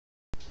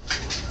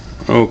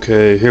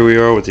Okay, here we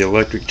are with the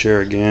electric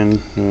chair again.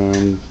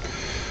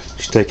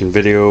 Just taking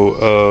video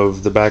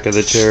of the back of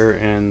the chair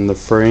and the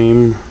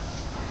frame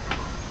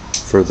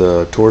for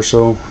the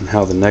torso and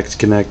how the neck's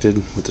connected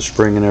with the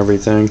spring and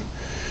everything.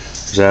 I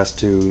was asked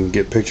to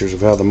get pictures of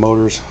how the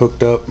motor's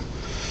hooked up.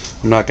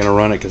 I'm not going to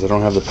run it because I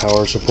don't have the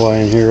power supply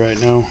in here right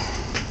now.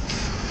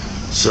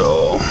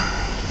 So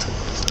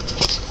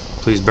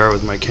please bear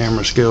with my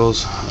camera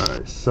skills.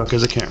 I suck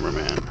as a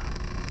cameraman.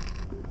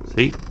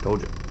 See?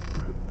 Told you.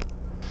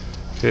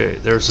 Okay,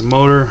 there's the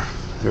motor,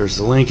 there's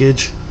the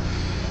linkage.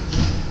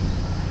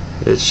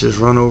 It's just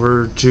run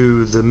over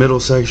to the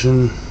middle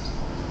section,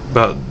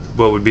 about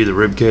what would be the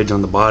rib cage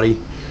on the body.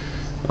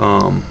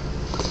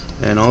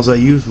 And all I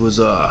used was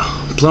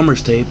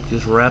plumber's tape,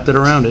 just wrapped it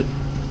around it.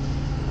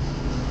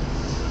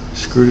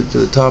 Screwed it to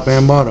the top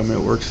and bottom, it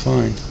works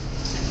fine.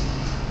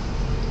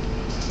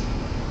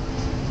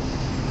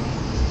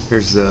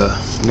 Here's the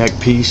neck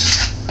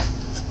piece.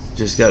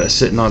 Just got it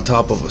sitting on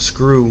top of a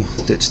screw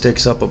that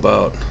sticks up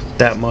about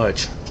that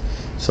much,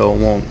 so it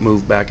won't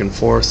move back and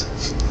forth.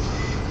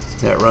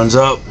 That runs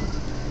up,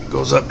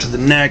 goes up to the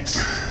neck.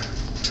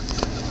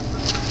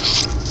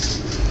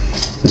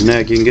 The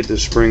neck, you can get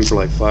this spring for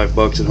like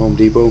 $5 at Home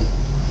Depot.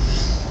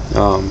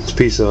 It's a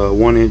piece of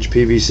 1-inch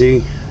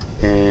PVC,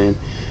 and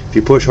if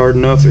you push hard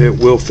enough, it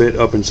will fit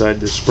up inside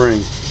the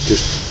spring.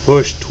 Just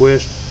push,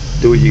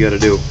 twist, do what you got to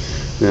do,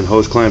 and then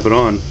hose clamp it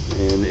on,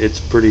 and it's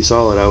pretty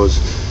solid. I was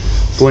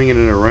flinging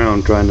it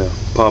around trying to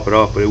pop it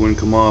off, but it wouldn't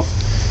come off.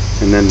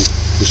 And then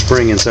the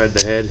spring inside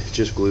the head,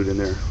 just glued in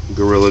there.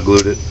 Gorilla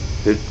glued it.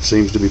 It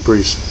seems to be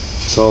pretty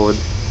solid.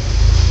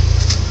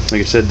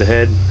 Like I said, the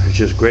head is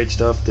just great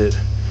stuff. That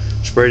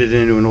sprayed it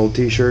into an old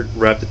t-shirt,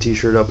 wrapped the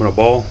t-shirt up in a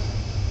ball,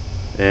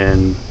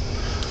 and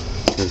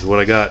this is what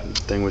I got.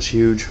 The thing was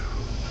huge.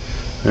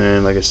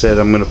 And like I said,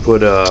 I'm gonna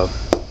put a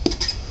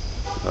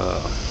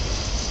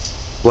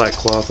black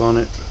cloth on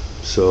it,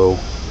 so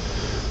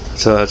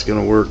that's how that's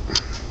gonna work.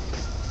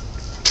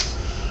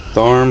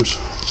 The arms,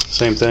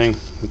 same thing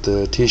with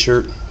the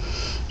t-shirt.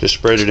 Just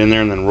sprayed it in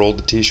there and then rolled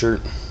the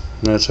t-shirt.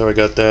 And that's how I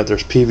got that.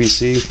 There's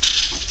PVC,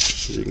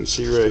 as you can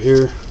see right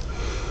here,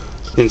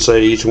 inside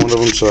each one of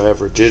them, so I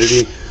have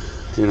rigidity.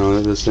 You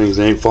know, this thing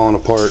ain't falling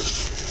apart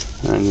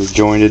and it's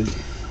jointed.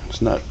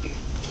 It's not.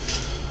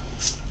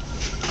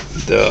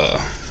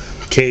 The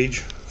cage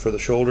for the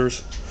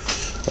shoulders,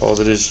 all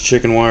that is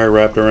chicken wire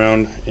wrapped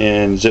around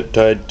and zip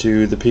tied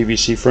to the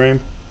PVC frame.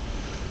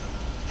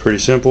 Pretty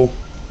simple.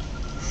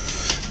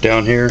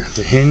 Down here,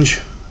 the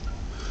hinge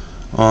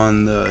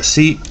on the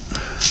seat,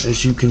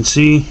 as you can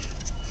see,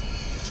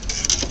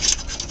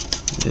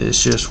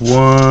 it's just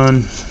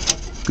one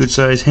good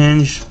size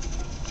hinge.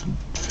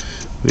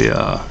 We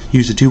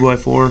used a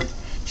 2x4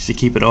 just to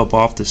keep it up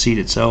off the seat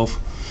itself.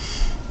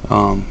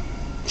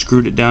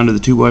 Screwed it down to the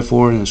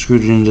 2x4 and then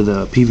screwed it into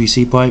the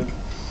PVC pipe,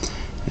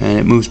 and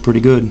it moves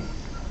pretty good.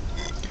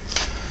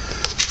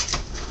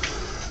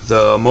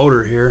 The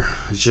motor here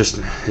is just,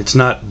 it's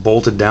not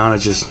bolted down,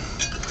 it's just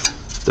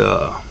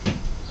the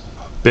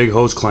big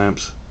hose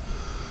clamps.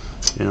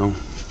 You know,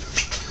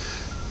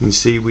 you can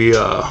see we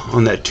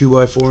on that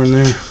 2x4 in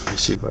there.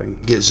 Let's see if I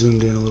can get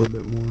zoomed in a little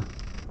bit more.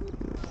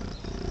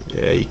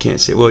 Yeah, you can't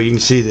see. Well, you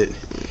can see that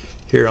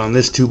here on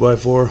this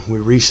 2x4 we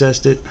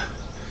recessed it,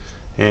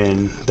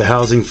 and the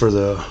housing for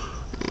the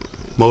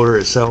motor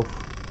itself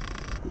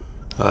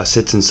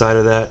sits inside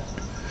of that.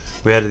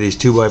 We added these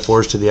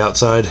 2x4s to the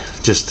outside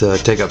just to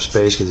take up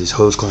space because these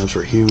hose clamps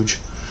are huge.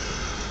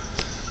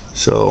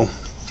 So,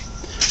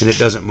 and it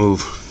doesn't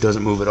move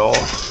at all.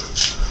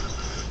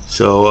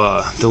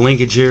 So the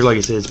linkage here, like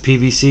I said, it's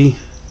PVC.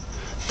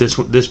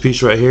 This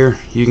piece right here,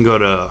 you can go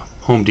to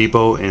Home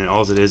Depot, and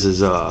all it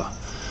is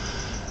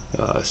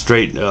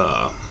straight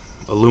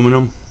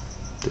aluminum,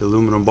 the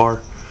aluminum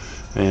bar,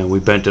 and we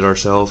bent it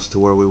ourselves to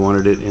where we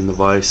wanted it in the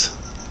vise.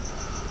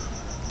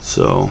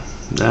 So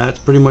that's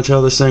pretty much how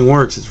this thing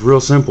works. It's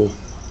real simple.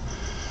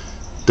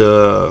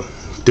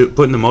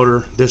 Putting the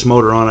motor, this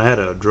motor on, I had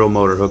a drill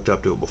motor hooked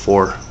up to it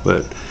before,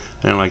 but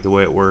I didn't like the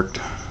way it worked.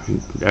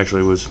 It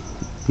actually was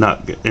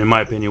not, in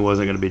my opinion,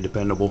 wasn't going to be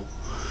dependable.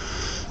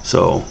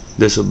 So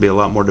this will be a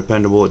lot more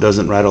dependable. It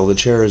doesn't rattle the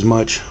chair as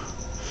much,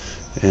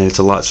 and it's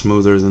a lot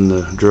smoother than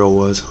the drill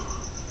was.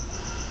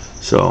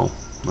 So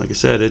like I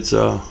said, it's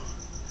all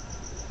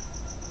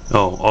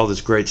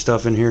this great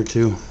stuff in here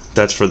too.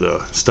 That's for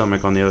the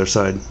stomach on the other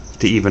side,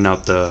 to even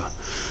out the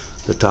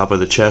top of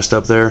the chest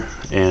up there,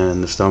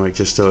 and the stomach,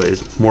 just so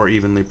it's more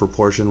evenly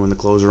proportioned when the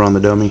clothes are on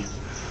the dummy.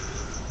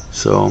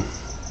 So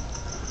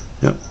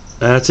yep,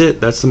 that's it.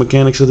 That's the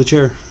mechanics of the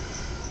chair.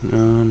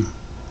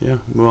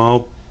 Yeah, well,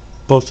 I'll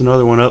post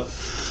another one up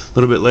a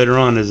little bit later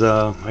on as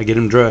I get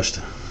him dressed.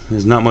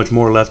 There's not much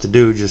more left to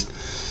do. Just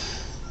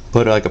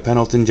put like a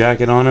Pendleton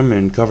jacket on him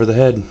and cover the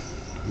head,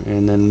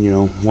 and then, you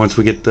know, once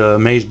we get the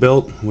maze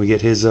built, we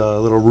get his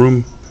little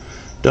room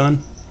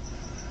done,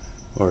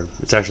 or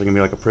it's actually gonna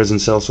be like a prison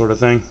cell sort of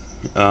thing.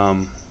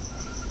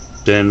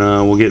 Then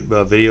we'll get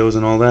videos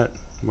and all that.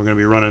 We're gonna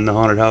be running the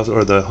haunted house,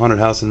 or the haunted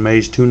house and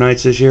maze 2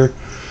 nights this year,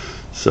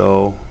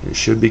 so it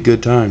should be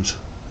good times.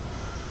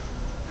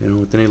 you know,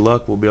 with any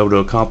luck, we'll be able to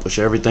accomplish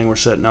everything we're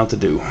setting out to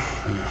do.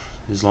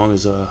 As long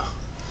as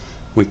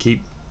we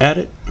keep at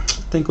it, I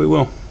think we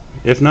will.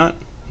 If not,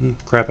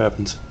 crap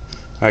happens.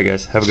 Alright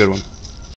guys, have a good one.